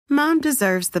Mom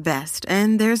deserves the best,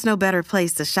 and there's no better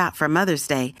place to shop for Mother's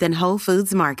Day than Whole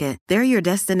Foods Market. They're your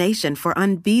destination for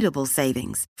unbeatable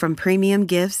savings, from premium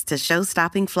gifts to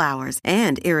show-stopping flowers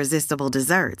and irresistible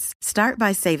desserts. Start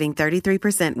by saving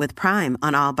 33% with Prime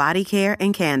on all body care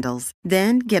and candles.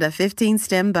 Then get a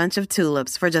 15-stem bunch of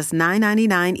tulips for just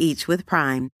 $9.99 each with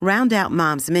Prime. Round out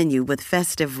Mom's menu with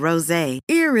festive rosé,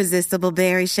 irresistible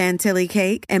berry chantilly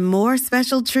cake, and more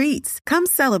special treats. Come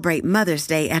celebrate Mother's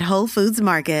Day at Whole Foods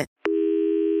Market.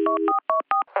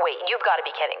 Wait, you've got to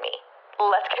be kidding me.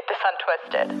 Let's get this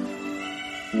untwisted.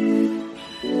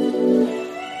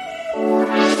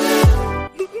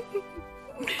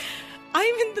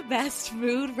 I'm in the best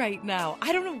mood right now.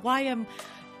 I don't know why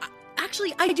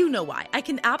Actually, I do know why. I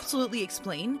can absolutely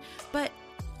explain, but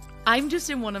I'm just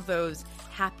in one of those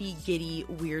happy, giddy,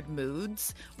 weird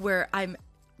moods where I'm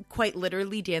quite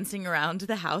literally dancing around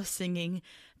the house singing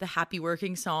the Happy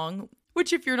Working song,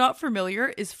 which, if you're not familiar,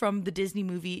 is from the Disney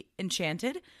movie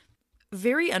Enchanted.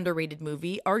 Very underrated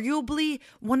movie, arguably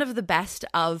one of the best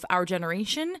of our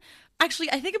generation.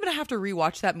 Actually, I think I'm going to have to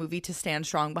rewatch that movie to stand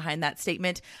strong behind that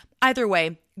statement. Either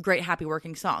way, great Happy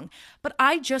Working song. But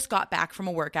I just got back from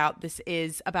a workout. This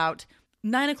is about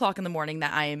 9 o'clock in the morning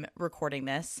that I'm recording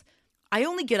this. I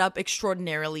only get up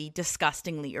extraordinarily,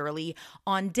 disgustingly early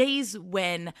on days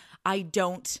when I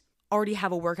don't already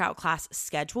have a workout class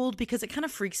scheduled, because it kind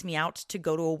of freaks me out to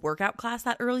go to a workout class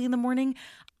that early in the morning.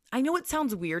 I know it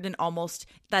sounds weird and almost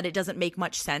that it doesn't make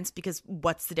much sense, because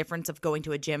what's the difference of going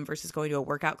to a gym versus going to a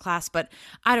workout class? But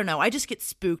I don't know. I just get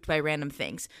spooked by random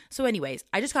things. So anyways,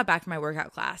 I just got back from my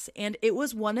workout class and it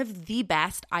was one of the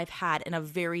best I've had in a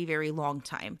very, very long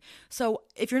time. So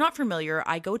if you're not familiar,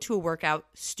 I go to a workout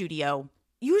studio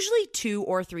usually 2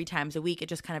 or 3 times a week. It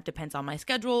just kind of depends on my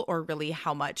schedule or really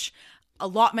how much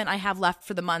allotment I have left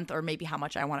for the month, or maybe how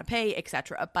much I want to pay,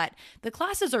 etc. But the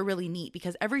classes are really neat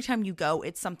because every time you go,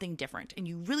 it's something different and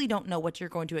you really don't know what you're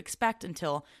going to expect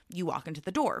until you walk into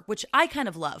the door, which I kind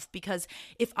of love, because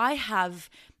if I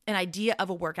have an idea of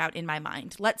a workout in my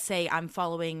mind, let's say I'm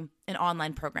following an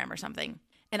online program or something,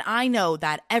 and I know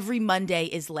that every Monday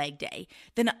is leg day,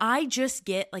 then I just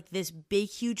get like this big,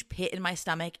 huge pit in my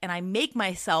stomach and I make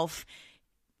myself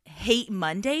hate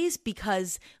Mondays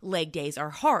because leg days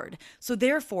are hard. So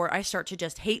therefore, I start to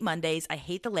just hate Mondays. I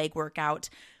hate the leg workout.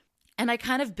 And I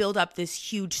kind of build up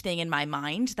this huge thing in my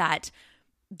mind that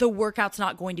the workout's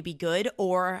not going to be good,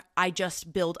 or I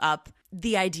just build up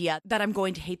the idea that I'm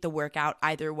going to hate the workout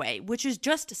either way, which is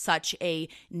just such a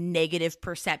negative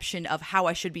perception of how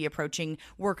I should be approaching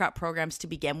workout programs to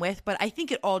begin with. But I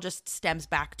think it all just stems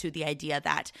back to the idea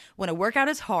that when a workout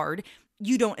is hard,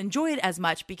 you don't enjoy it as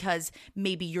much because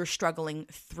maybe you're struggling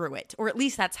through it. Or at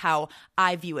least that's how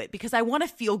I view it, because I want to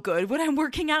feel good when I'm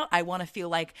working out. I want to feel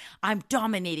like I'm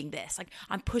dominating this, like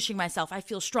I'm pushing myself. I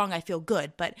feel strong. I feel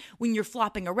good. But when you're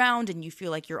flopping around and you feel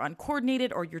like you're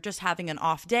uncoordinated or you're just having an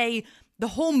off day, the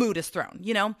whole mood is thrown,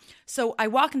 you know? So I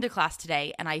walk into class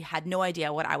today and I had no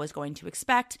idea what I was going to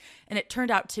expect. And it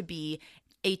turned out to be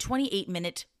a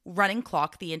 28-minute running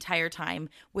clock the entire time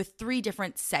with 3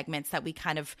 different segments that we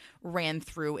kind of ran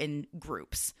through in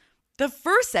groups. The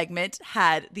first segment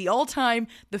had the all-time,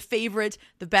 the favorite,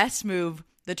 the best move,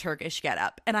 the Turkish get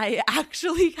up. And I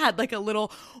actually had like a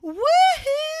little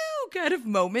woohoo kind of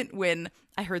moment when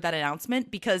I heard that announcement,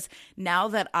 because now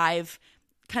that I've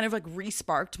kind of like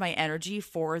re-sparked my energy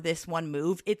for this one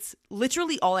move, it's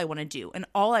literally all I want to do. And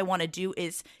all I want to do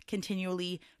is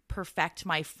continually perfect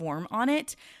my form on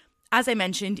it. As I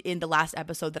mentioned in the last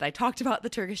episode that I talked about the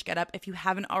Turkish get up, if you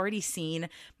haven't already seen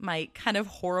my kind of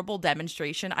horrible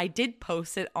demonstration, I did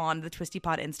post it on the Twisty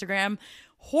Pod Instagram.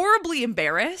 Horribly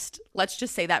embarrassed. Let's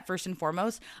just say that first and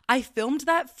foremost. I filmed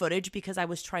that footage because I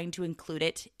was trying to include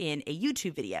it in a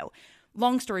YouTube video.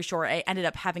 Long story short, I ended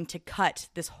up having to cut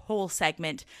this whole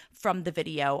segment from the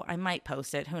video. I might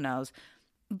post it, who knows.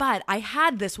 But I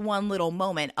had this one little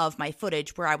moment of my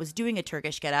footage where I was doing a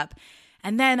Turkish get up.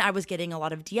 And then I was getting a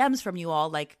lot of DMs from you all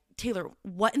like, Taylor,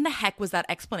 what in the heck was that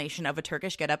explanation of a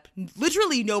Turkish get up?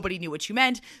 Literally nobody knew what you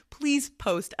meant. Please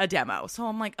post a demo. So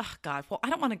I'm like, oh God, well, I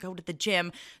don't want to go to the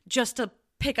gym just to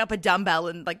pick up a dumbbell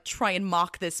and like try and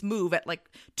mock this move at like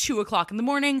 2 o'clock in the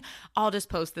morning. I'll just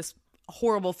post this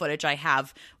horrible footage I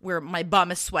have where my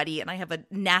bum is sweaty and I have a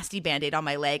nasty Band-Aid on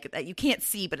my leg that you can't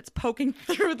see, but it's poking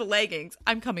through the leggings.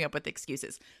 I'm coming up with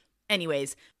excuses.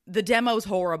 Anyways, the demo's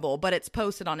horrible, but it's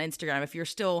posted on Instagram. If you're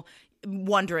still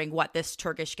wondering what this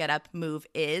Turkish get up move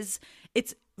is,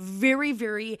 it's very,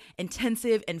 very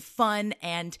intensive and fun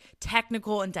and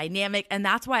technical and dynamic. And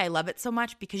that's why I love it so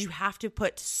much, because you have to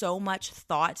put so much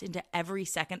thought into every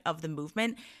second of the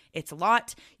movement. It's a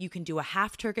lot. You can do a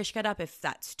half Turkish get up if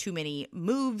that's too many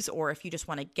moves, or if you just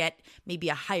want to get maybe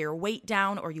a higher weight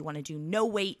down, or you want to do no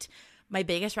weight. My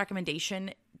biggest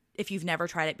recommendation, if you've never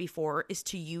tried it before, is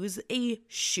to use a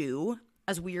shoe,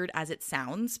 as weird as it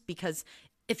sounds, because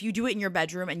if you do it in your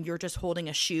bedroom and you're just holding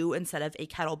a shoe instead of a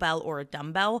kettlebell or a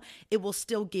dumbbell, it will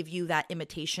still give you that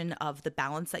imitation of the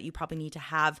balance that you probably need to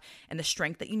have and the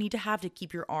strength that you need to have to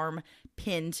keep your arm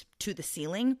pinned to the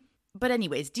ceiling. But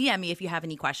anyways, DM me if you have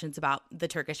any questions about the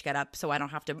Turkish get up so I don't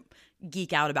have to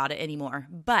geek out about it anymore.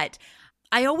 But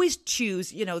I always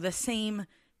choose, the same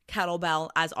kettlebell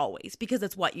as always, because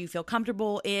it's what you feel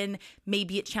comfortable in.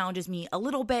 Maybe it challenges me a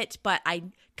little bit, but I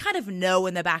kind of know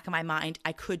in the back of my mind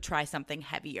I could try something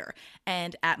heavier.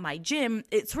 And at my gym,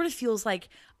 it sort of feels like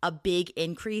a big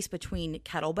increase between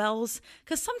kettlebells,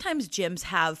 because sometimes gyms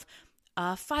have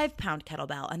a 5-pound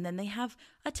kettlebell and then they have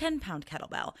a 10-pound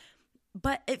kettlebell.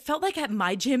 But it felt like at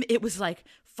my gym, it was like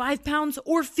 5 pounds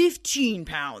or 15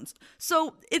 pounds.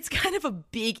 So it's kind of a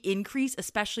big increase,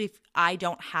 especially if I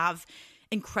don't have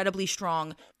incredibly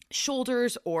strong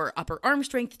shoulders or upper arm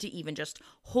strength to even just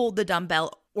hold the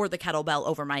dumbbell or the kettlebell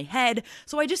over my head.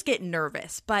 So I just get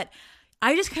nervous. But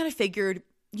I just kind of figured,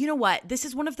 you know what? This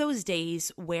is one of those days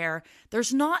where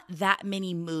there's not that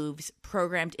many moves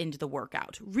programmed into the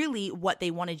workout. Really, what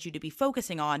they wanted you to be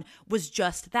focusing on was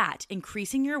just that,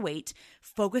 increasing your weight,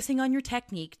 focusing on your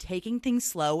technique, taking things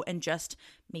slow, and just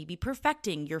maybe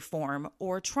perfecting your form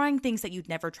or trying things that you'd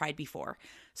never tried before.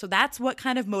 So that's what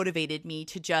kind of motivated me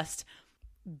to just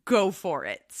go for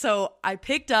it. So I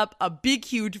picked up a big,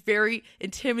 huge, very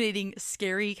intimidating,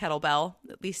 scary kettlebell,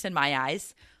 at least in my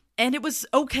eyes. And it was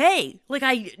okay. Like,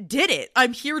 I did it.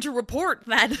 I'm here to report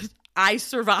that I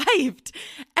survived.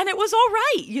 And it was all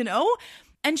right,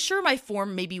 And sure, my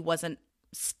form maybe wasn't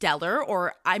stellar,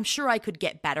 or I'm sure I could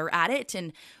get better at it.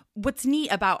 And what's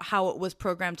neat about how it was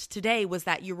programmed today was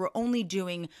that you were only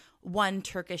doing one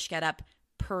Turkish get up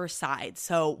per side.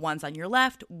 So once on your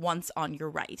left, once on your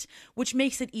right, which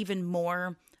makes it even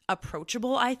more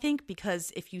approachable, I think,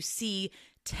 because if you see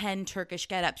 10 Turkish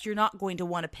get-ups, you're not going to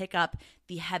want to pick up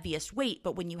the heaviest weight,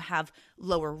 but when you have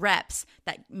lower reps,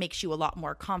 that makes you a lot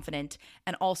more confident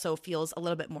and also feels a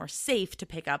little bit more safe to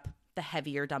pick up the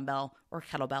heavier dumbbell or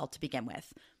kettlebell to begin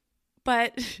with.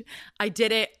 But I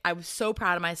did it. I was so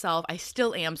proud of myself. I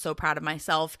still am so proud of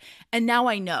myself. And now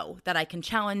I know that I can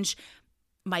challenge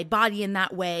my body in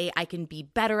that way. I can be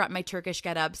better at my Turkish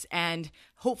get-ups, and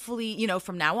hopefully,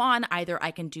 from now on, either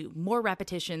I can do more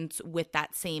repetitions with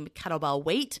that same kettlebell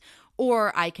weight,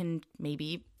 or I can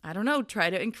maybe,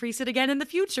 try to increase it again in the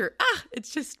future.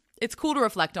 It's cool to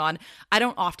reflect on. I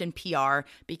don't often PR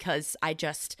because I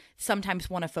just sometimes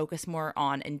want to focus more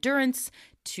on endurance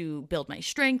to build my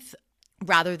strength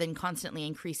rather than constantly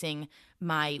increasing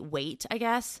my weight, I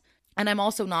guess. And I'm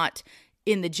also not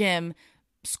in the gym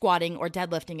squatting or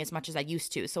deadlifting as much as I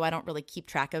used to. So I don't really keep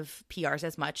track of PRs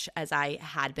as much as I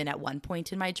had been at one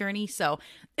point in my journey. So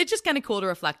it's just kind of cool to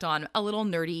reflect on, a little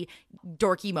nerdy,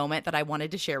 dorky moment that I wanted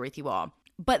to share with you all.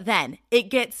 But then it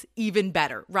gets even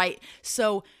better, right?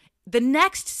 So the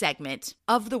next segment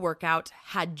of the workout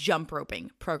had jump roping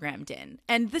programmed in.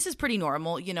 And this is pretty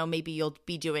normal. Maybe you'll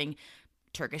be doing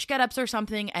Turkish get-ups or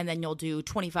something, and then you'll do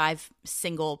 25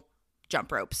 single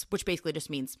jump ropes, which basically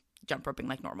just means jump roping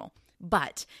like normal.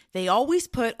 But they always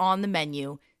put on the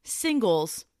menu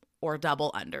singles or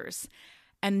double unders.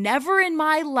 And never in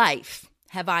my life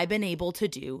have I been able to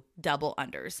do double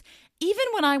unders. Even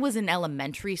when I was in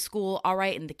elementary school, all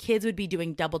right, and the kids would be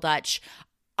doing double Dutch,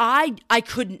 I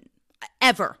couldn't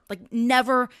ever,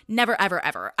 never,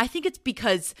 ever. I think it's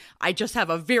because I just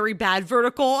have a very bad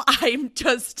vertical. I'm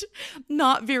just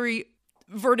not very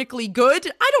vertically good.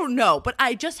 I don't know, but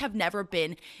I just have never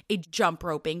been a jump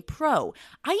roping pro.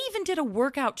 I even did a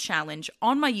workout challenge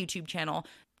on my YouTube channel,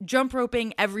 jump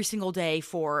roping every single day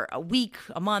for a week,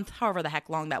 a month, however the heck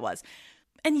long that was.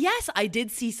 And yes, I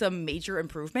did see some major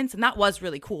improvements, and that was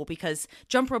really cool because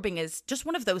jump roping is just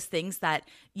one of those things that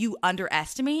you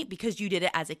underestimate because you did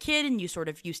it as a kid and you sort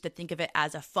of used to think of it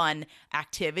as a fun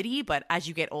activity. But as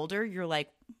you get older, you're like,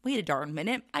 wait a darn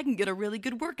minute, I can get a really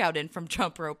good workout in from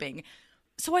jump roping.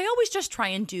 So I always just try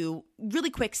and do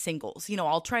really quick singles.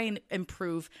 I'll try and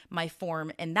improve my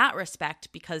form in that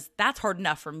respect because that's hard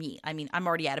enough for me. I mean, I'm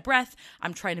already out of breath.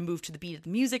 I'm trying to move to the beat of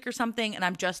the music or something. And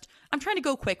I'm trying to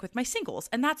go quick with my singles.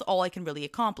 And that's all I can really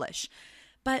accomplish.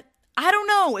 But I don't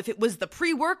know if it was the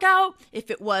pre-workout,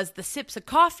 if it was the sips of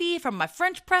coffee from my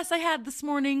French press I had this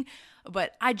morning,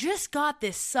 but I just got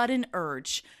this sudden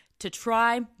urge to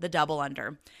try the double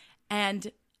under.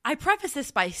 And I preface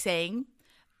this by saying,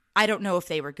 I don't know if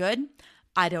they were good.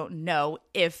 I don't know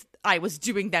if I was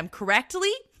doing them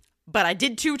correctly, but I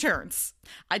did 2 turns.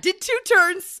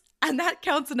 And that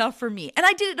counts enough for me. And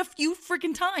I did it a few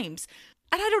freaking times.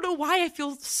 And I don't know why I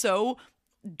feel so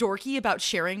dorky about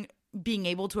sharing being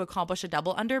able to accomplish a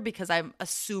double under, because I'm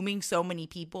assuming so many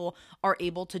people are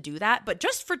able to do that. But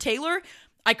just for Taylor,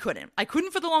 I couldn't. I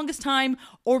couldn't for the longest time,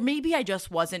 or maybe I just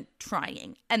wasn't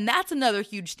trying. And that's another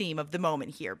huge theme of the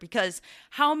moment here, because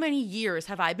how many years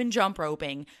have I been jump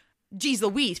roping? Geez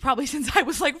Louise, probably since I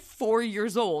was like 4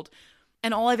 years old.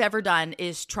 And all I've ever done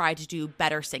is try to do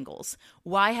better singles.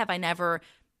 Why have I never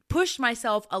pushed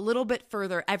myself a little bit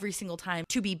further every single time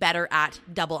to be better at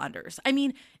double unders? I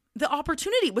mean, the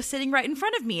opportunity was sitting right in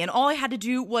front of me, and all I had to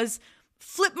do was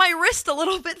flip my wrist a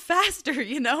little bit faster,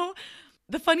 you know?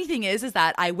 The funny thing is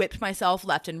that I whipped myself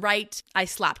left and right. I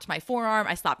slapped my forearm,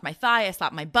 I slapped my thigh, I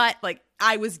slapped my butt. Like,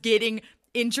 I was getting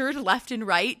injured left and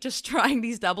right just trying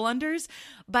these double unders.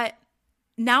 But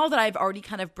now that I've already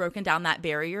kind of broken down that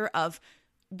barrier of,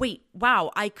 wait,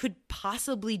 wow, I could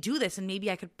possibly do this and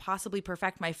maybe I could possibly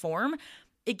perfect my form,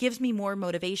 it gives me more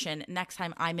motivation next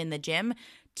time I'm in the gym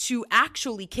to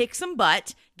actually kick some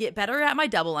butt, get better at my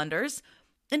double unders,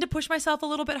 and to push myself a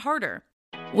little bit harder.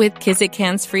 With Kizik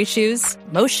hands-free shoes,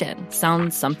 motion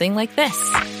sounds something like this.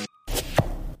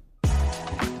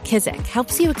 Kizik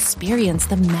helps you experience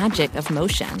the magic of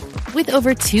motion. With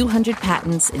over 200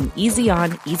 patents and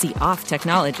easy-on, easy-off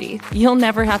technology, you'll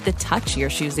never have to touch your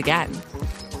shoes again.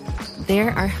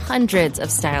 There are hundreds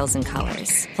of styles and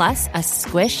colors, plus a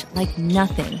squish like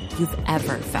nothing you've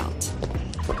ever felt.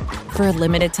 For a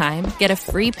limited time, get a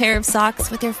free pair of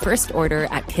socks with your first order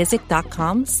at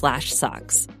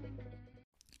kizik.com/socks.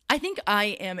 I think I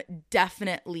am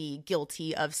definitely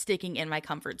guilty of sticking in my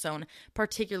comfort zone,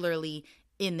 particularly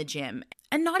in the gym.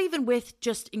 And not even with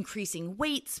just increasing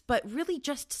weights, but really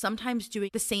just sometimes doing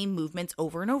the same movements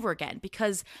over and over again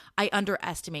because I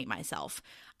underestimate myself.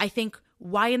 I think,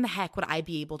 why in the heck would I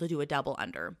be able to do a double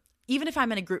under? Even if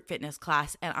I'm in a group fitness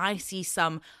class and I see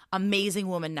some amazing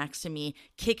woman next to me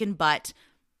kicking butt,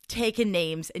 taking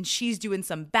names, and she's doing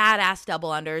some badass double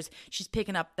unders, she's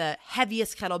picking up the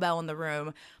heaviest kettlebell in the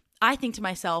room, I think to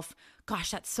myself,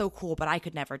 gosh, that's so cool, but I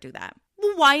could never do that.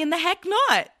 Well, why in the heck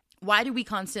not? Why do we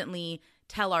constantly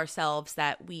tell ourselves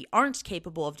that we aren't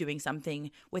capable of doing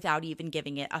something without even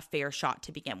giving it a fair shot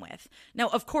to begin with? Now,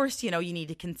 of course, you need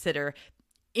to consider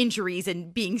injuries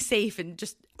and being safe and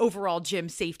just overall gym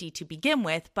safety to begin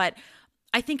with, but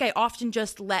I think I often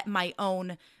just let my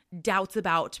own doubts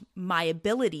about my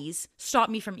abilities stop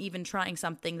me from even trying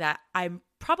something that I'm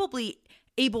probably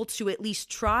able to at least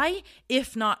try,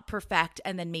 if not perfect,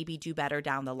 and then maybe do better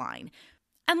down the line.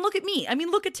 And look at me. I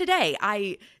mean, look at today.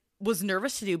 I was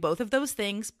nervous to do both of those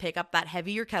things, pick up that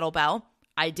heavier kettlebell.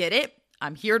 I did it.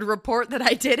 I'm here to report that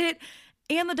I did it.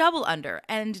 And the double under.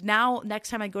 And now next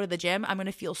time I go to the gym, I'm going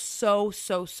to feel so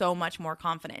much more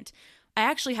confident. I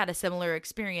actually had a similar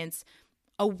experience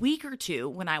a week or two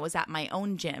when I was at my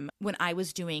own gym when I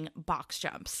was doing box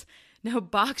jumps. Now,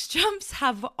 box jumps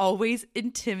have always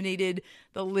intimidated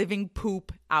the living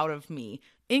poop out of me.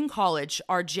 In college,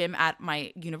 our gym at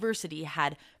my university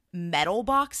had metal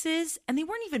boxes, and they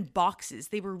weren't even boxes.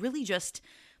 They were really just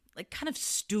like kind of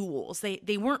stools.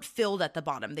 They weren't filled at the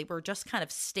bottom. They were just kind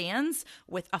of stands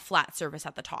with a flat surface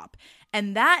at the top.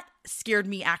 And that scared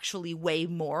me actually way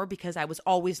more because I was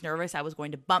always nervous I was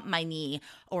going to bump my knee,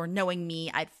 or knowing me,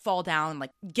 I'd fall down,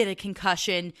 like get a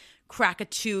concussion, crack a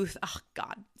tooth. Oh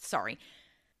God, sorry.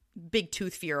 Big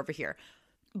tooth fear over here.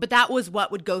 But that was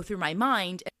what would go through my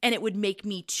mind, and it would make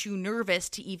me too nervous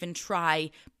to even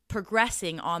try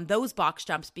progressing on those box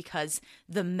jumps because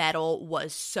the metal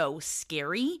was so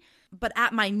scary. But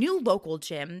at my new local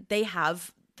gym, they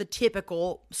have the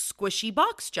typical squishy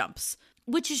box jumps,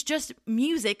 which is just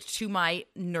music to my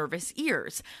nervous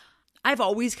ears. I've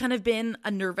always kind of been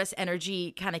a nervous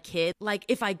energy kind of kid. Like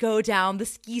if I go down the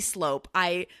ski slope,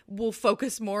 I will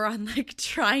focus more on like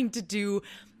trying to do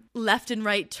left and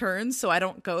right turns so I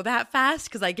don't go that fast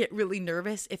because I get really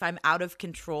nervous if I'm out of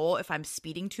control, if I'm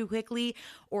speeding too quickly,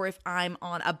 or if I'm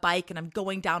on a bike and I'm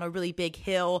going down a really big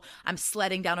hill, I'm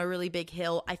sledding down a really big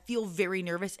hill. I feel very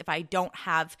nervous if I don't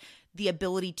have the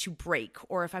ability to brake,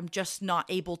 or if I'm just not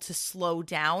able to slow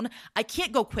down. I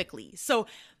can't go quickly. So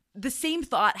the same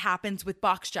thought happens with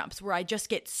box jumps where I just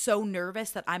get so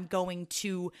nervous that I'm going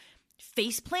to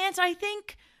face plant, I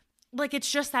think. Like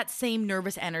it's just that same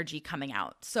nervous energy coming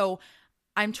out. So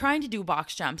I'm trying to do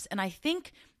box jumps, and I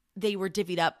think they were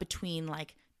divvied up between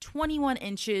like 21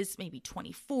 inches, maybe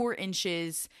 24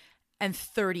 inches, and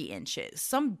 30 inches.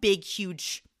 Some big,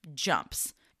 huge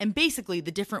jumps. And basically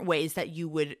the different ways that you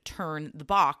would turn the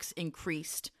box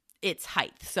increased its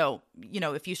height. So,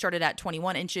 if you started at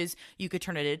 21 inches, you could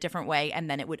turn it a different way, and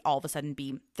then it would all of a sudden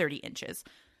be 30 inches.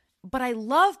 But I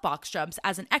love box jumps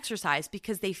as an exercise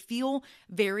because they feel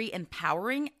very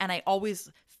empowering, and I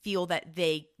always feel that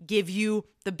they give you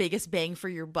the biggest bang for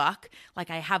your buck. Like,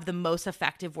 I have the most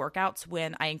effective workouts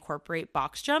when I incorporate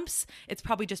box jumps. It's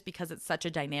probably just because it's such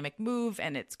a dynamic move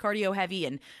and it's cardio heavy,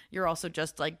 and you're also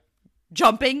just like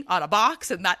jumping on a box,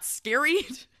 and that's scary.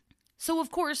 So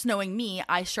of course, knowing me,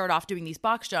 I start off doing these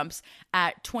box jumps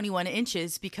at 21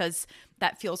 inches because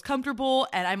that feels comfortable,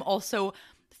 and I'm also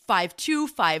 5'2",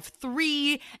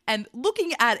 5'3", and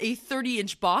looking at a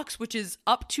 30-inch box, which is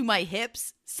up to my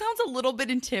hips, sounds a little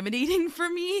bit intimidating for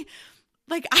me.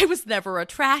 Like, I was never a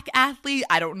track athlete.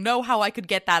 I don't know how I could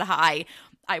get that high.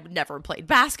 I would never played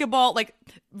basketball, like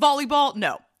volleyball.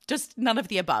 No, just none of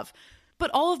the above.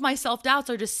 But all of my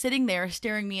self-doubts are just sitting there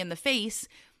staring me in the face,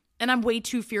 and I'm way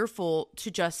too fearful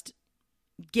to just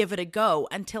give it a go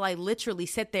until I literally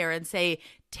sit there and say,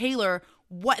 Taylor,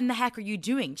 what in the heck are you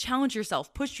doing? Challenge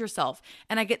yourself, push yourself.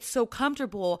 And I get so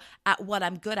comfortable at what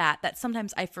I'm good at that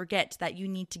sometimes I forget that you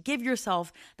need to give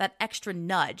yourself that extra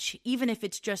nudge, even if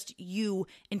it's just you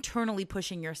internally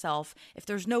pushing yourself. If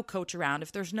there's no coach around,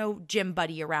 if there's no gym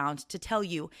buddy around to tell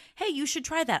you, hey, you should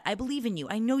try that. I believe in you.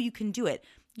 I know you can do it.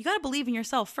 You got to believe in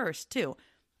yourself first, too.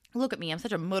 Look at me. I'm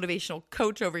such a motivational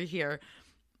coach over here.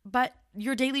 But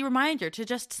your daily reminder to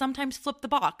just sometimes flip the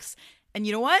box. And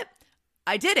you know what?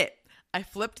 I did it. I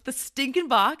flipped the stinking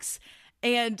box,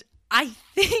 and I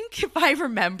think if I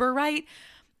remember right,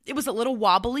 it was a little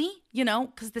wobbly,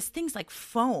 because this thing's like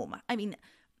foam. I mean,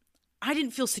 I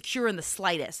didn't feel secure in the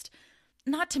slightest.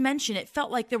 Not to mention, it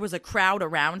felt like there was a crowd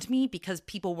around me because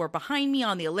people were behind me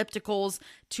on the ellipticals,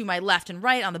 to my left and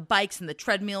right on the bikes and the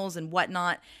treadmills and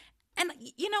whatnot. And,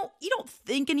 you don't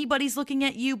think anybody's looking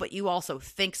at you, but you also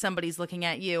think somebody's looking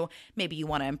at you. Maybe you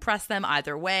want to impress them.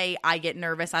 Either way, I get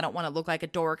nervous. I don't want to look like a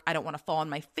dork. I don't want to fall on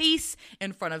my face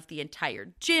in front of the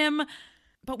entire gym.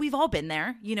 But we've all been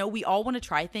there. We all want to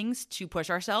try things to push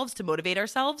ourselves, to motivate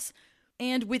ourselves.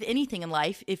 And with anything in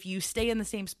life, if you stay in the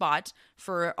same spot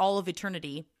for all of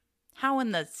eternity, how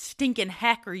in the stinking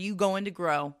heck are you going to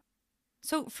grow?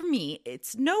 So for me,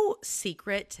 it's no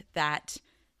secret that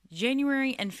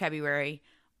January and February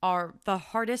are the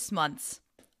hardest months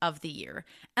of the year.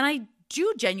 And I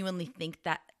do genuinely think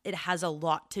that it has a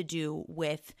lot to do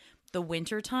with the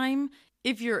winter time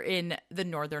if you're in the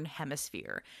northern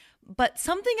hemisphere. But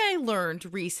something I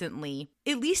learned recently,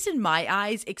 at least in my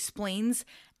eyes, explains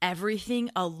everything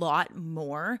a lot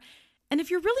more. And if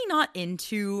you're really not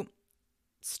into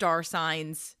star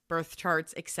signs, birth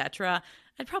charts, etc.,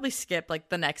 I'd probably skip like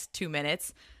the next 2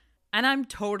 minutes. And I'm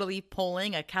totally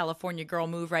pulling a California girl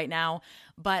move right now,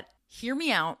 but hear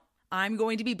me out. I'm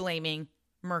going to be blaming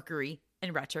Mercury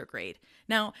in retrograde.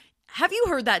 Now, have you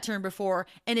heard that term before?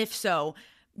 And if so,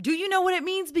 do you know what it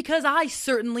means? Because I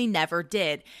certainly never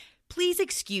did. Please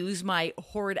excuse my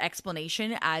horrid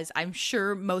explanation, as I'm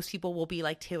sure most people will be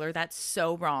like, Taylor, that's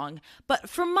so wrong. But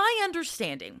from my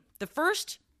understanding, the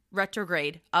first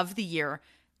retrograde of the year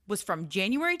was from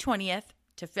January 20th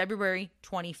to February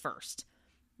 21st.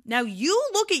 Now, you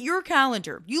look at your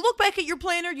calendar, you look back at your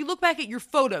planner, you look back at your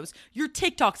photos, your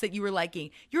TikToks that you were liking,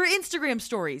 your Instagram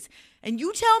stories, and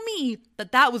you tell me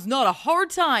that that was not a hard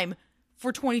time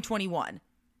for 2021.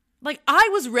 Like, I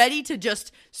was ready to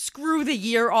just screw the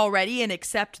year already and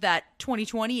accept that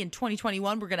 2020 and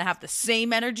 2021 were going to have the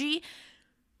same energy,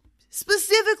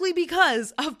 specifically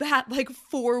because of that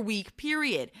 4-week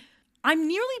period. I'm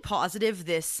nearly positive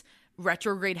this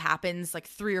retrograde happens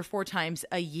 3 or 4 times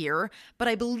a year, but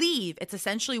I believe it's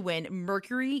essentially when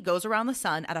Mercury goes around the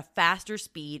sun at a faster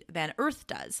speed than Earth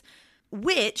does,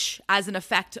 which, as an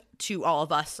effect to all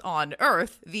of us on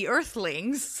Earth, the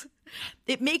Earthlings,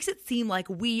 it makes it seem like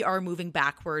we are moving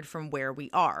backward from where we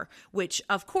are, which,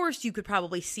 of course, you could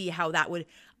probably see how that would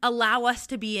allow us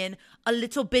to be in a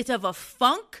little bit of a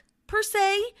funk, per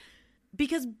se,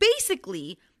 because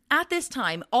basically, at this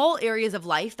time, all areas of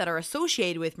life that are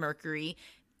associated with Mercury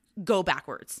go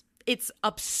backwards. It's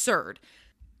absurd.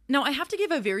 Now, I have to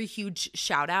give a very huge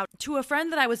shout out to a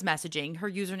friend that I was messaging. Her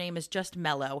username is just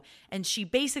Mellow, and she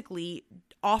basically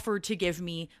offered to give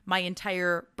me my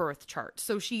entire birth chart.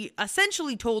 So she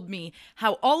essentially told me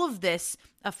how all of this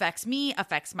affects me,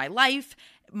 affects my life,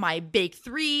 my big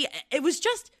 3. It was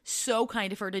just so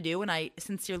kind of her to do, and I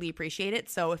sincerely appreciate it.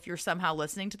 So if you're somehow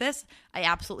listening to this, I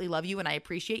absolutely love you and I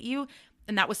appreciate you.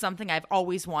 And that was something I've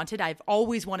always wanted. I've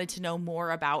always wanted to know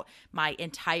more about my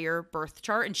entire birth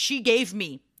chart. And she gave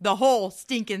me the whole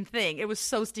stinking thing. It was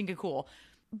so stinking cool.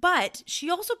 But she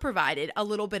also provided a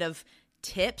little bit of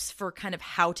tips for kind of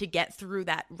how to get through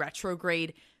that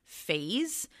retrograde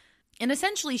phase. And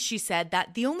essentially she said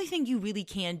that the only thing you really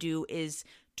can do is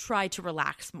try to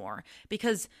relax more,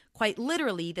 because quite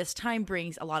literally this time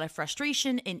brings a lot of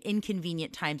frustration in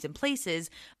inconvenient times and places.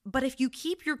 But if you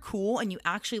keep your cool and you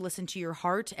actually listen to your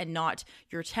heart and not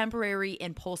your temporary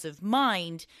impulsive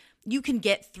mind, you can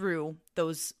get through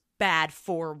those bad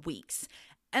 4 weeks.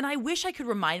 And I wish I could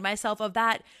remind myself of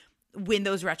that when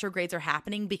those retrogrades are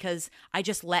happening, because I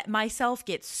just let myself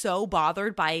get so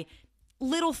bothered by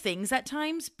little things at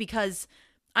times because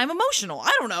I'm emotional.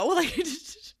 I don't know, like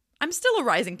I'm still a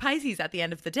rising Pisces at the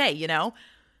end of the day, you know?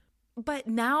 But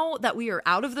now that we are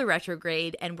out of the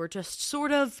retrograde and we're just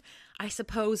sort of, I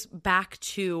suppose, back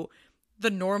to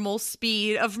the normal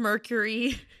speed of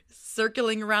Mercury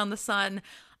circling around the sun,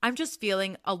 I'm just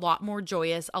feeling a lot more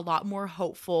joyous, a lot more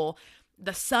hopeful.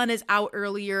 The sun is out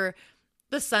earlier.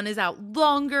 The sun is out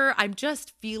longer. I'm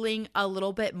just feeling a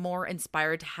little bit more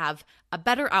inspired to have a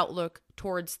better outlook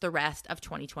towards the rest of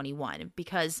 2021,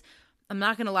 because I'm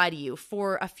not going to lie to you,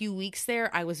 for a few weeks there,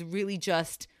 I was really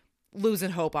just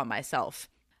losing hope on myself.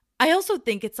 I also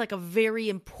think it's like a very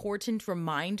important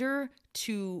reminder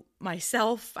to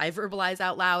myself, I verbalize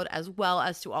out loud, as well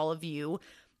as to all of you,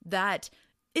 that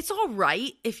it's all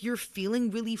right if you're feeling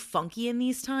really funky in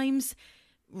these times,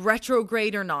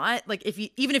 retrograde or not. Like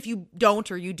even if you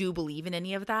don't or you do believe in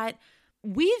any of that,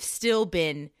 we've still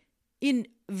been in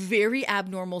very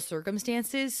abnormal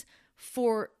circumstances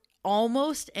for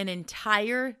almost an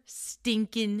entire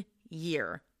stinking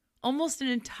year. Almost an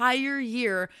entire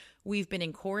year we've been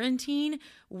in quarantine.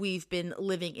 We've been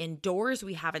living indoors.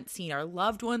 We haven't seen our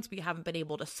loved ones. We haven't been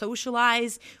able to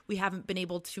socialize. We haven't been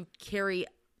able to carry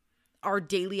our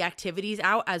daily activities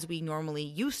out as we normally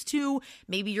used to.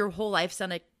 Maybe your whole life's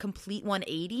done a complete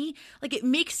 180. Like, it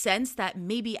makes sense that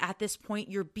maybe at this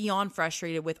point you're beyond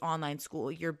frustrated with online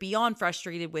school. You're beyond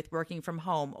frustrated with working from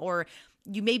home, or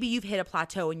you've hit a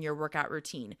plateau in your workout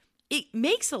routine. It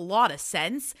makes a lot of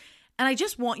sense. And I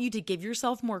just want you to give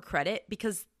yourself more credit,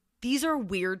 because these are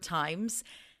weird times.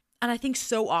 And I think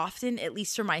so often, at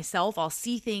least for myself, I'll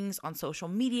see things on social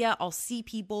media. I'll see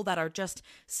people that are just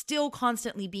still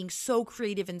constantly being so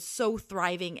creative and so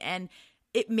thriving. And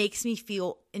it makes me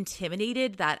feel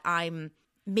intimidated that I'm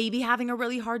maybe having a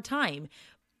really hard time.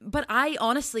 But I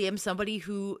honestly am somebody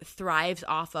who thrives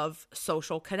off of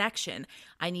social connection.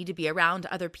 I need to be around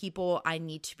other people. I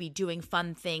need to be doing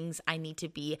fun things. I need to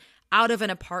be out of an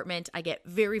apartment. I get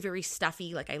very, very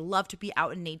stuffy. Like, I love to be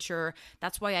out in nature.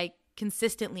 That's why I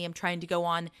consistently am trying to go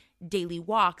on daily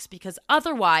walks, because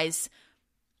otherwise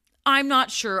I'm not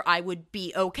sure I would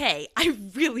be okay. I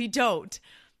really don't.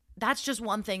 That's just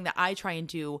one thing that I try and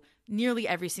do nearly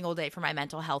every single day for my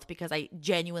mental health, because I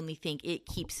genuinely think it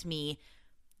keeps me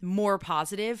more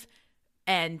positive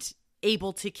and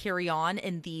able to carry on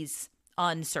in these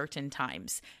uncertain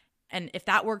times. And if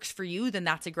that works for you, then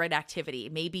that's a great activity.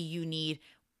 Maybe you need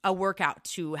a workout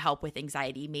to help with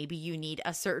anxiety. Maybe you need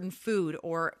a certain food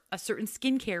or a certain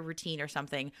skincare routine or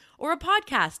something, or a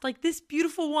podcast like this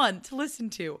beautiful one to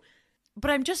listen to. But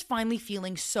I'm just finally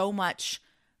feeling so much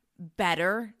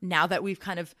better now that we've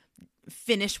kind of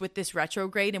finished with this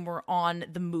retrograde and we're on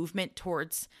the movement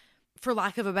towards, for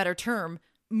lack of a better term,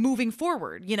 moving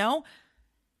forward, you know?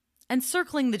 And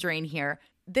circling the drain here,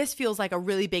 this feels like a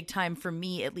really big time for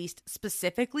me, at least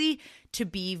specifically, to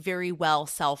be very well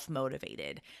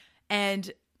self-motivated.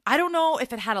 And I don't know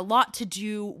if it had a lot to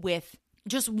do with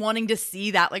just wanting to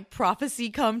see that like prophecy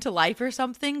come to life or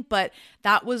something, but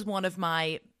that was one of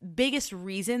my biggest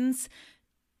reasons,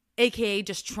 aka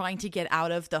just trying to get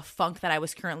out of the funk that I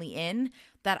was currently in,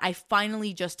 that I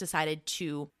finally just decided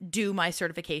to do my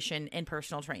certification in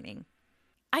personal training.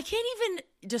 I can't even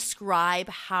describe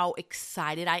how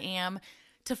excited I am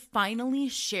to finally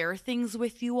share things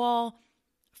with you all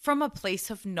from a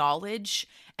place of knowledge,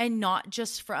 and not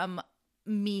just from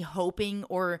me hoping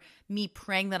or me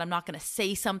praying that I'm not going to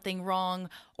say something wrong,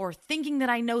 or thinking that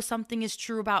I know something is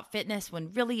true about fitness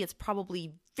when really it's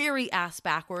probably very ass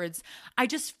backwards. I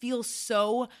just feel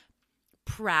so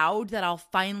proud that I'll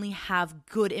finally have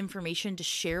good information to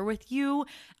share with you.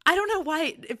 I don't know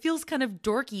why it feels kind of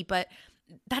dorky, but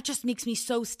that just makes me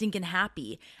so stinking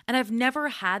happy. And I've never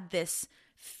had this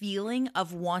feeling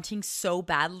of wanting so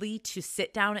badly to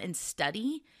sit down and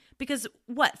study, because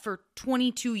for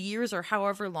 22 years or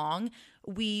however long,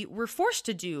 we were forced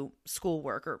to do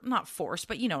schoolwork, or not forced,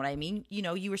 but you know what I mean. You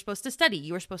know, you were supposed to study,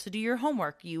 you were supposed to do your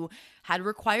homework, you had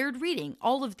required reading.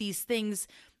 All of these things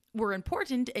were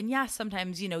important. And yeah,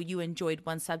 sometimes, you know, you enjoyed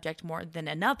one subject more than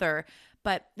another.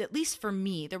 But at least for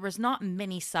me, there was not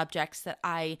many subjects that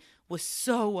I was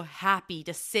so happy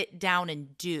to sit down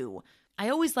and do. I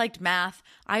always liked math.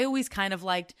 I always kind of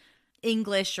liked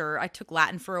English, or I took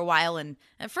Latin for a while, and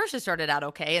at first it started out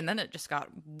okay, and then it just got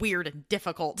weird and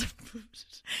difficult.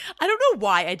 I don't know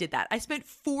why I did that. I spent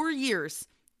 4 years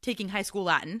taking high school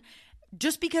Latin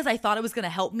just because I thought it was going to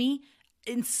help me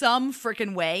in some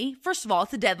freaking way. First of all,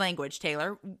 it's a dead language,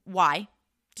 Taylor. Why?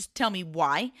 Just tell me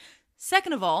why.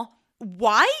 Second of all,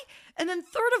 why? And then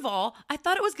third of all, I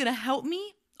thought it was going to help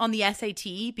me on the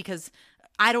SAT because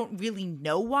I don't really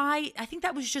know why. I think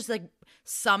that was just like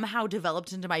somehow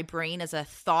developed into my brain as a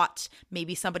thought.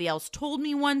 Maybe somebody else told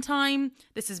me one time.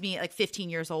 This is me at like 15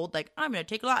 years old. Like, I'm going to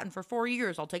take Latin for 4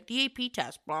 years. I'll take the AP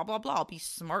test, blah, blah, blah. I'll be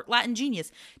smart Latin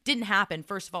genius. Didn't happen,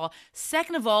 first of all.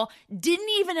 Second of all, didn't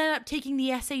even end up taking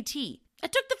the SAT. I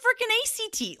took the freaking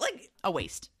ACT. Like, a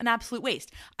waste. An absolute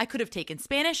waste. I could have taken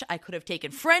Spanish. I could have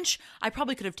taken French. I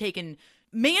probably could have taken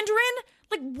Mandarin.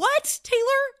 Like, what, Taylor?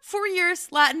 4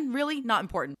 years, Latin, really? Not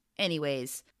important.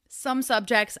 Anyways, some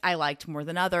subjects I liked more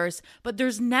than others, but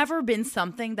there's never been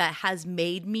something that has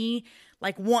made me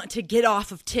like want to get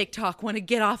off of TikTok, want to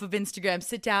get off of Instagram,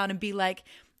 sit down and be like,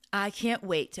 I can't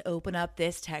wait to open up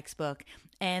this textbook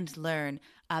and learn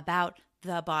about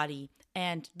the body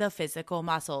and the physical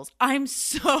muscles. I'm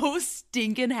so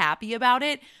stinking happy about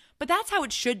it, but that's how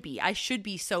it should be. I should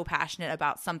be so passionate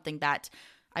about something that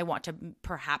I want to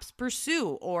perhaps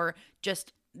pursue or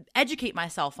just educate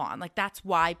myself on. Like, that's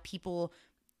why people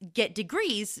get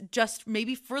degrees, just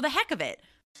maybe for the heck of it.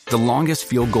 The longest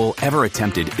field goal ever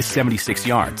attempted is 76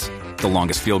 yards. The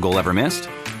longest field goal ever missed?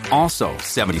 Also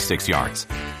 76 yards.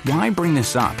 Why bring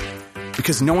this up?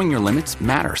 Because knowing your limits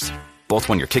matters, both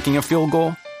when you're kicking a field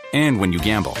goal and when you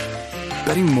gamble.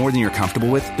 Betting more than you're comfortable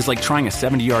with is like trying a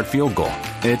 70-yard field goal.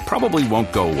 It probably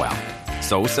won't go well.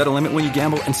 So set a limit when you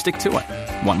gamble and stick to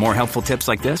it. Want more helpful tips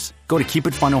like this? Go to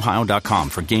keepitfunohio.com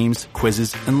for games,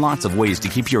 quizzes, and lots of ways to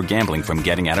keep your gambling from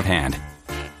getting out of hand.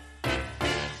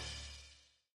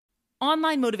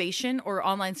 Online motivation or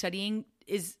online studying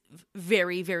is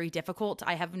very, very difficult.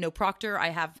 I have no proctor. I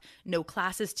have no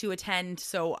classes to attend.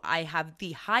 So I have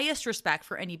the highest respect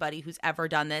for anybody who's ever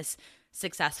done this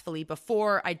successfully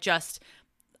before.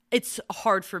 It's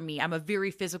hard for me. I'm a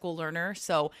very physical learner,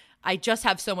 so I just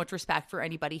have so much respect for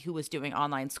anybody who was doing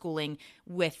online schooling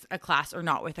with a class or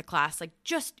not with a class. Like,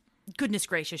 just goodness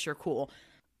gracious, you're cool.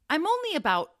 I'm only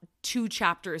about 2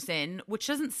 chapters in, which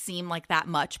doesn't seem like that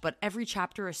much, but every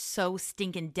chapter is so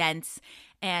stinking dense,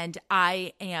 and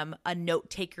I am a note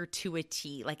taker to a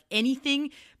T. Like,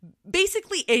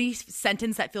 basically any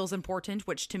sentence that feels important,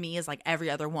 which to me is like every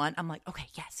other one, I'm like, okay,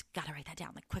 yes, gotta write that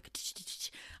down, like quick.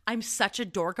 I'm such a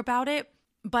dork about it.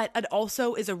 But it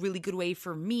also is a really good way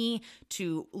for me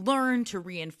to learn, to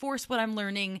reinforce what I'm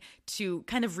learning, to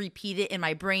kind of repeat it in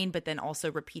my brain, but then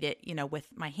also repeat it, with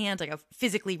my hands, like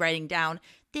physically writing down,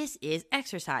 this is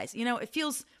exercise. It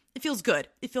feels good.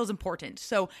 It feels important.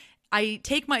 So I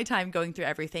take my time going through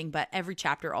everything, but every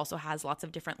chapter also has lots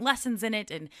of different lessons in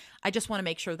it. And I just want to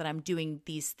make sure that I'm doing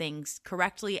these things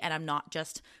correctly and I'm not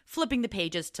just flipping the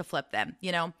pages to flip them,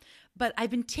 But I've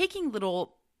been taking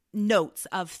little notes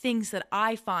of things that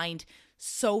I find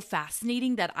so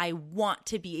fascinating that I want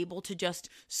to be able to just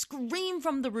scream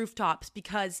from the rooftops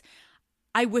because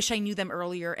I wish I knew them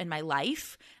earlier in my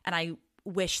life. And I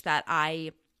wish that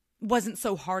I wasn't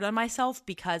so hard on myself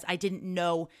because I didn't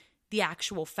know the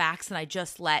actual facts and I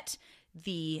just let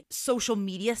the social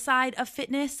media side of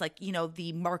fitness, like,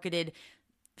 the marketed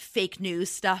fake news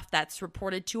stuff that's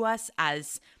reported to us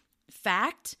as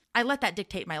fact, I let that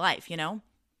dictate my life,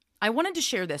 I wanted to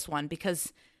share this one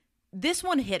because this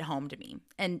one hit home to me,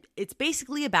 and it's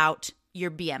basically about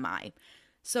your BMI.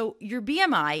 So your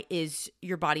BMI is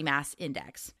your body mass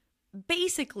index.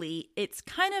 Basically, it's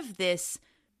kind of this,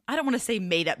 I don't want to say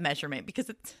made up measurement because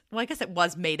I guess it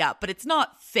was made up, but it's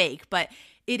not fake, but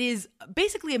it is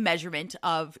basically a measurement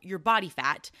of your body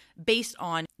fat based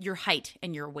on your height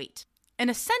and your weight.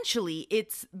 And essentially,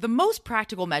 it's the most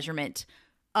practical measurement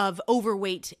of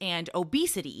overweight and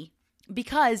obesity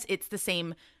because it's the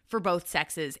same for both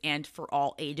sexes and for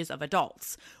all ages of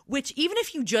adults, which even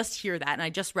if you just hear that, and I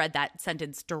just read that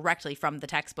sentence directly from the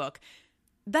textbook,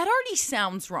 that already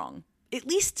sounds wrong, at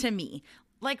least to me.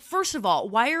 Like, first of all,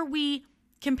 why are we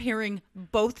comparing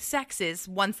both sexes,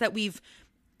 ones that we've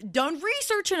done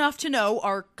research enough to know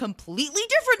are completely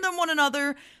different than one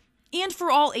another, and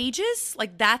for all ages,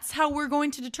 like that's how we're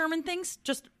going to determine things,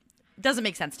 just doesn't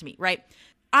make sense to me, right?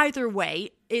 Either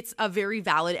way, it's a very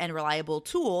valid and reliable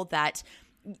tool that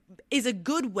is a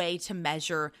good way to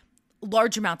measure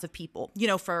large amounts of people. You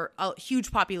know, for a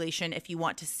huge population, if you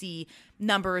want to see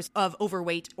numbers of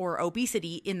overweight or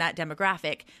obesity in that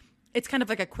demographic, it's kind of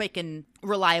like a quick and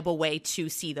reliable way to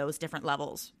see those different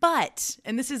levels. But,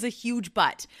 and this is a huge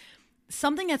but,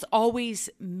 something that's always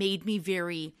made me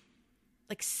very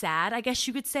like sad, I guess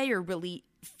you could say, or really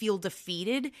feel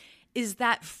defeated, is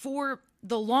that for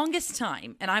the longest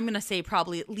time, and I'm going to say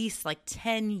probably at least like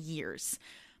 10 years,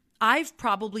 I've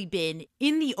probably been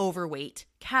in the overweight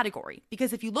category.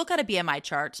 Because if you look at a BMI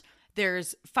chart,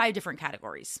 there's 5 different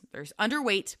categories. There's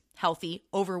underweight, healthy,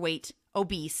 overweight,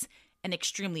 obese, and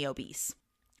extremely obese.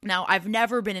 Now, I've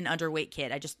never been an underweight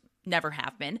kid. I just never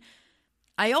have been.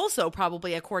 I also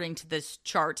probably, according to this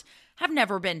chart, have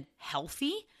never been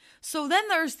healthy. So then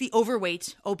there's the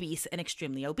overweight, obese, and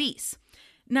extremely obese.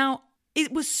 Now,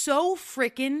 it was so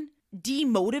freaking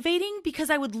demotivating because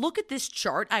I would look at this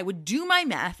chart, I would do my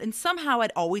math, and somehow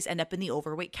I'd always end up in the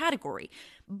overweight category.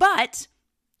 But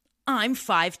I'm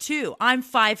 5'2", I'm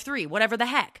 5'3", whatever the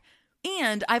heck.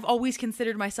 And I've always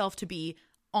considered myself to be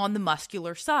on the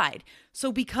muscular side.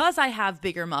 So because I have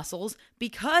bigger muscles,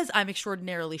 because I'm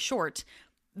extraordinarily short,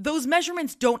 those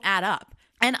measurements don't add up.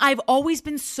 And I've always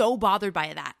been so bothered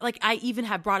by that. Like, I even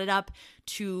have brought it up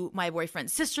to my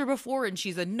boyfriend's sister before, and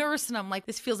she's a nurse, and I'm like,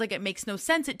 this feels like it makes no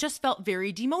sense. It just felt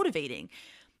very demotivating.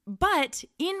 But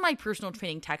in my personal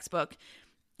training textbook,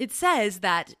 it says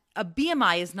that a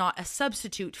BMI is not a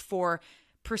substitute for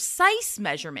precise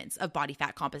measurements of body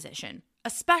fat composition,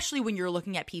 especially when you're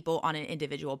looking at people on an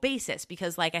individual basis.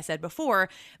 Because like I said before,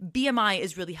 BMI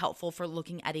is really helpful for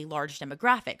looking at a large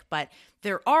demographic, but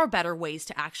there are better ways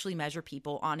to actually measure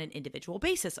people on an individual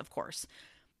basis, of course.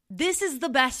 This is the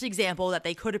best example that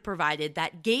they could have provided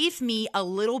that gave me a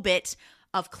little bit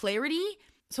of clarity.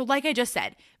 So like I just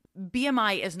said,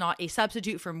 BMI is not a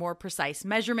substitute for more precise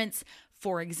measurements.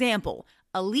 For example,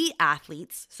 elite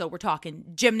athletes, so we're talking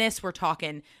gymnasts, we're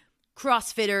talking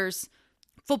CrossFitters,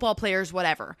 football players,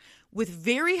 whatever, with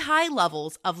very high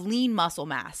levels of lean muscle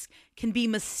mass can be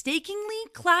mistakenly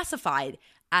classified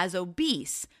as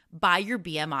obese by your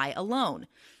BMI alone.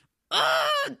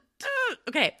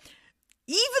 Okay.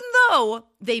 Even though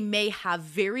they may have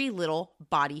very little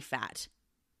body fat.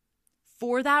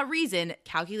 For that reason,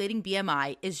 calculating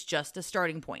BMI is just a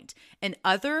starting point, and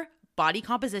other body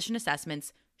composition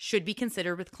assessments should be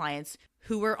considered with clients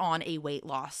who are on a weight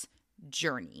loss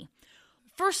journey.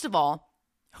 First of all,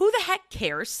 who the heck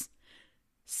cares?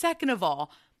 Second of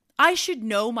all, I should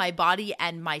know my body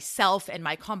and myself and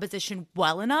my composition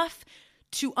well enough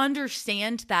to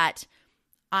understand that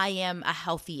I am a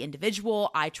healthy individual.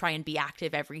 I try and be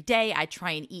active every day. I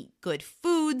try and eat good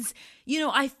foods. You know,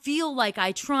 I feel like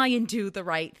I try and do the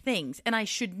right things. And I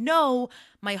should know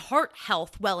my heart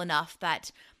health well enough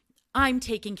that I'm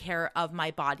taking care of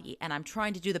my body and I'm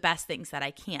trying to do the best things that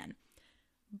I can.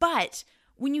 But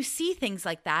when you see things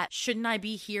like that, shouldn't I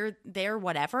be here, there,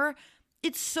 whatever?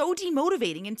 It's so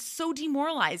demotivating and so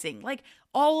demoralizing. Like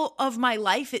all of my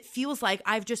life, it feels like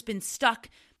I've just been stuck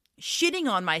shitting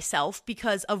on myself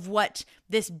because of what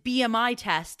this BMI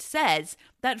test says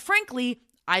that frankly,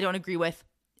 I don't agree with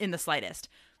in the slightest.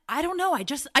 I don't know.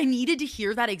 I needed to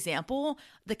hear that example,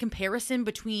 the comparison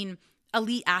between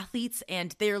elite athletes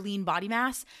and their lean body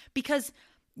mass, because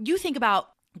you think about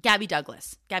Gabby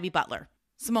Douglas, Gabby Butler,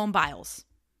 Simone Biles.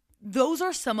 Those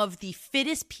are some of the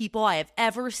fittest people I have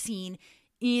ever seen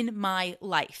in my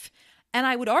life. And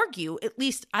I would argue, at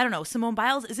least, I don't know, Simone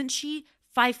Biles, isn't she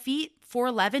 5 feet,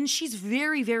 4'11"? She's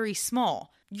very, very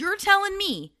small. You're telling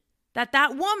me that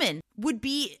that woman would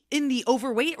be in the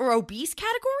overweight or obese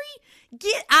category?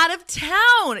 Get out of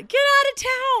town. Get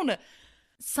out of town.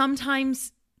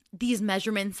 Sometimes these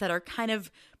measurements that are kind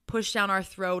of pushed down our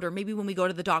throat, or maybe when we go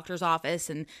to the doctor's office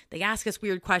and they ask us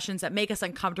weird questions that make us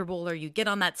uncomfortable, or you get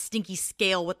on that stinky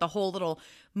scale with the whole little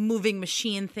moving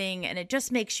machine thing and it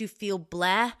just makes you feel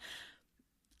bleh.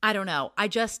 I don't know. I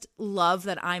just love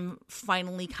that I'm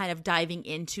finally kind of diving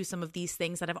into some of these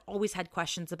things that I've always had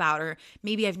questions about, or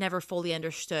maybe I've never fully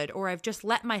understood, or I've just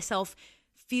let myself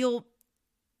feel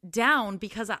down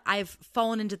because I've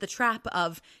fallen into the trap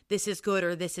of this is good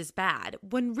or this is bad,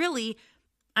 when really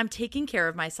I'm taking care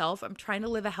of myself. I'm trying to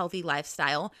live a healthy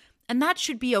lifestyle, and that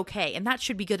should be okay. And that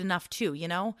should be good enough too, you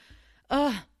know?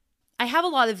 I have a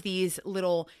lot of these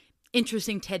little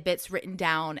interesting tidbits written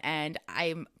down, and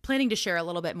I'm planning to share a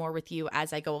little bit more with you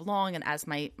as I go along and as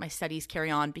my studies carry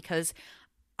on, because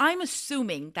I'm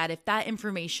assuming that if that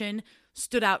information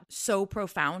stood out so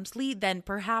profoundly, then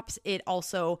perhaps it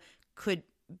also could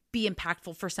be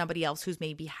impactful for somebody else who's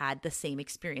maybe had the same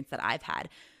experience that I've had.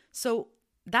 So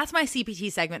that's my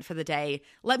CPT segment for the day.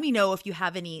 Let me know if you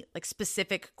have any like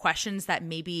specific questions that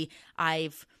maybe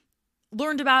I've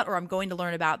learned about or I'm going to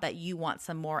learn about that you want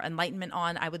some more enlightenment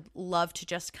on. I would love to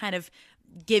just kind of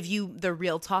give you the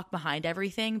real talk behind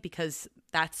everything, because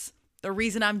that's the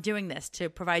reason I'm doing this, to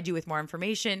provide you with more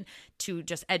information, to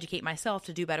just educate myself,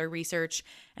 to do better research,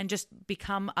 and just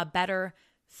become a better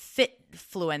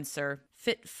fitfluencer.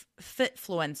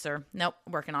 Fitfluencer. Nope,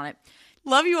 working on it.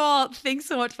 Love you all. Thanks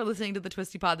so much for listening to the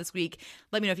Twisty Pod this week.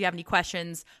 Let me know if you have any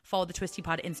questions. Follow the Twisty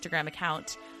Pod Instagram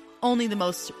account. Only the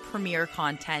most premier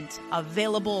content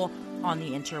available on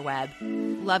the interweb.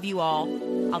 Love you all.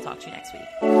 I'll talk to you next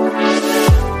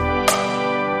week.